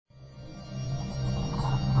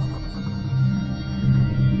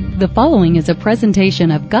The following is a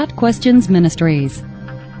presentation of Got Questions Ministries.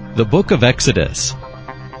 The Book of Exodus.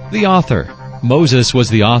 The author. Moses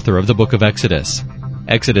was the author of the Book of Exodus.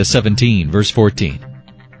 Exodus 17, verse 14.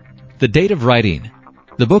 The date of writing.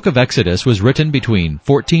 The Book of Exodus was written between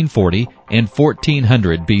 1440 and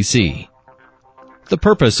 1400 BC. The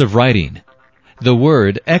purpose of writing. The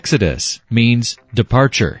word Exodus means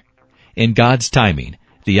departure. In God's timing,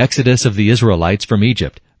 the exodus of the Israelites from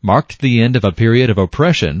Egypt marked the end of a period of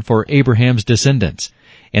oppression for Abraham's descendants,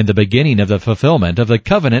 and the beginning of the fulfillment of the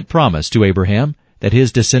covenant promise to Abraham that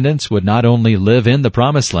his descendants would not only live in the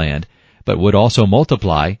promised land, but would also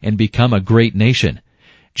multiply and become a great nation.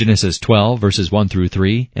 Genesis 12, verses 1 through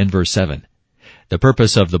 3 and verse 7. The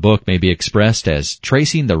purpose of the book may be expressed as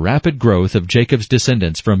tracing the rapid growth of Jacob's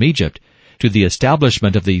descendants from Egypt to the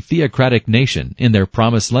establishment of the theocratic nation in their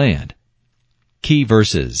promised land. Key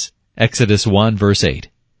verses. Exodus 1, verse 8.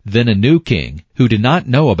 Then a new king, who did not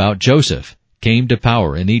know about Joseph, came to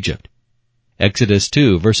power in Egypt. Exodus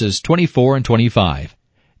 2, verses 24 and 25.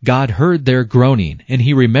 God heard their groaning, and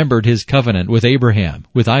he remembered his covenant with Abraham,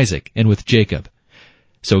 with Isaac, and with Jacob.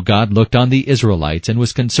 So God looked on the Israelites and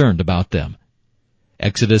was concerned about them.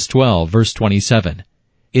 Exodus 12, verse 27.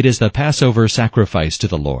 It is the Passover sacrifice to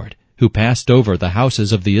the Lord, who passed over the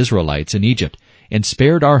houses of the Israelites in Egypt, and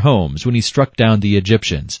spared our homes when he struck down the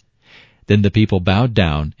Egyptians. Then the people bowed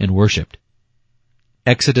down and worshipped.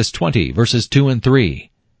 Exodus 20, verses 2 and 3.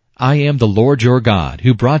 I am the Lord your God,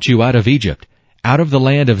 who brought you out of Egypt, out of the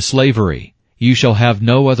land of slavery. You shall have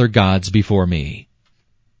no other gods before me.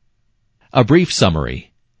 A brief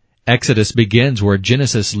summary. Exodus begins where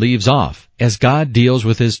Genesis leaves off, as God deals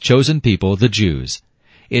with his chosen people, the Jews.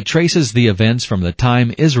 It traces the events from the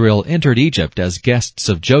time Israel entered Egypt as guests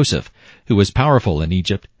of Joseph, who was powerful in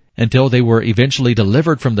Egypt, until they were eventually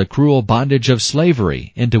delivered from the cruel bondage of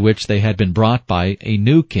slavery into which they had been brought by a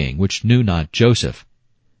new king which knew not Joseph.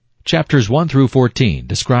 Chapters 1 through 14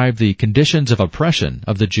 describe the conditions of oppression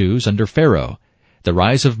of the Jews under Pharaoh, the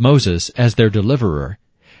rise of Moses as their deliverer,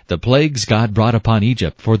 the plagues God brought upon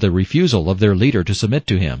Egypt for the refusal of their leader to submit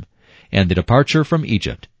to him, and the departure from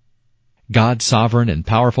Egypt. God's sovereign and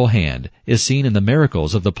powerful hand is seen in the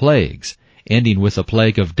miracles of the plagues, ending with the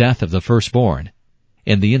plague of death of the firstborn,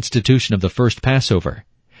 in the institution of the first Passover,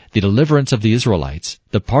 the deliverance of the Israelites,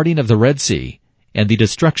 the parting of the Red Sea, and the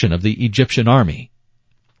destruction of the Egyptian army.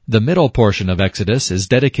 The middle portion of Exodus is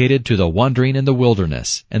dedicated to the wandering in the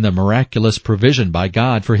wilderness and the miraculous provision by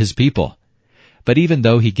God for his people. But even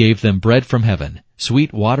though he gave them bread from heaven,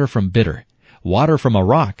 sweet water from bitter, water from a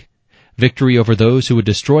rock, victory over those who would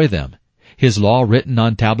destroy them, his law written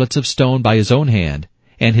on tablets of stone by his own hand,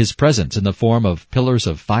 and his presence in the form of pillars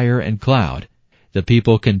of fire and cloud, the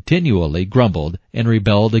people continually grumbled and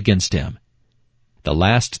rebelled against him. The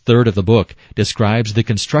last third of the book describes the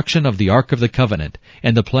construction of the Ark of the Covenant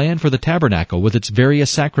and the plan for the tabernacle with its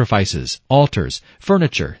various sacrifices, altars,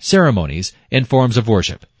 furniture, ceremonies, and forms of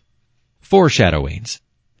worship. Foreshadowings.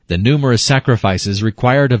 The numerous sacrifices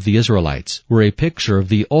required of the Israelites were a picture of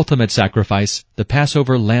the ultimate sacrifice, the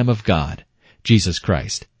Passover Lamb of God, Jesus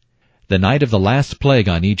Christ. The night of the last plague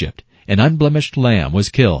on Egypt, an unblemished lamb was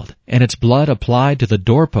killed, and its blood applied to the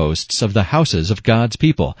doorposts of the houses of God's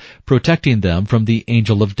people, protecting them from the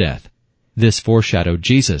angel of death. This foreshadowed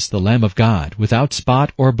Jesus, the Lamb of God, without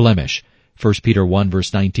spot or blemish, 1 Peter 1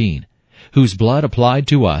 verse 19, whose blood applied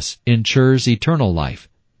to us ensures eternal life.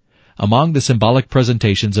 Among the symbolic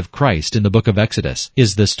presentations of Christ in the book of Exodus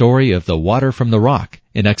is the story of the water from the rock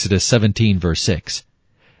in Exodus 17 verse 6.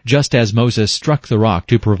 Just as Moses struck the rock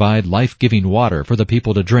to provide life-giving water for the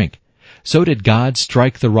people to drink, so did God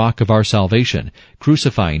strike the rock of our salvation,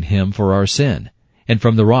 crucifying him for our sin. And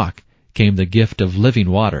from the rock came the gift of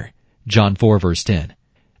living water. John 4 verse 10.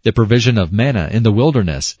 The provision of manna in the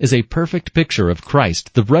wilderness is a perfect picture of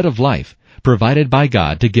Christ, the bread of life, provided by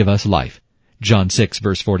God to give us life. John 6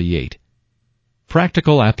 verse 48.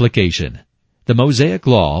 Practical application. The Mosaic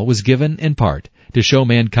Law was given in part to show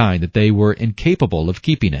mankind that they were incapable of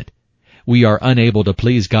keeping it. We are unable to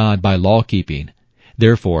please God by law-keeping.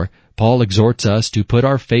 Therefore, Paul exhorts us to put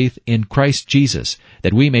our faith in Christ Jesus,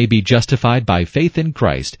 that we may be justified by faith in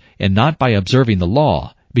Christ, and not by observing the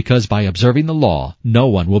law, because by observing the law no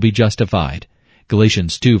one will be justified.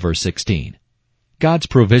 Galatians 2 verse 16. God's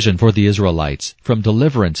provision for the Israelites, from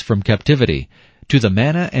deliverance from captivity to the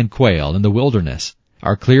manna and quail in the wilderness,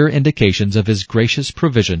 are clear indications of his gracious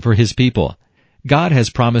provision for his people. God has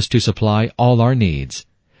promised to supply all our needs.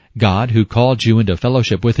 God, who called you into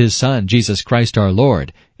fellowship with his Son, Jesus Christ our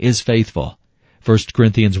Lord, is faithful. 1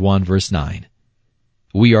 Corinthians 1 verse 9.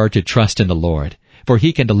 We are to trust in the Lord, for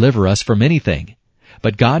he can deliver us from anything.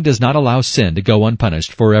 But God does not allow sin to go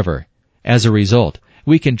unpunished forever. As a result,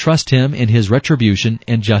 we can trust Him in His retribution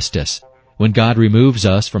and justice. When God removes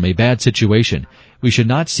us from a bad situation, we should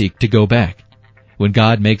not seek to go back. When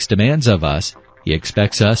God makes demands of us, He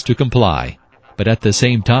expects us to comply. But at the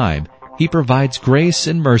same time, He provides grace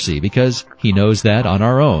and mercy because He knows that on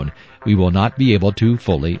our own, we will not be able to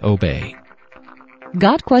fully obey.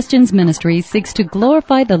 Got Questions Ministry seeks to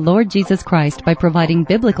glorify the Lord Jesus Christ by providing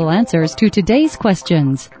biblical answers to today's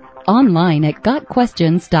questions. Online at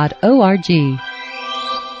GotQuestions.org.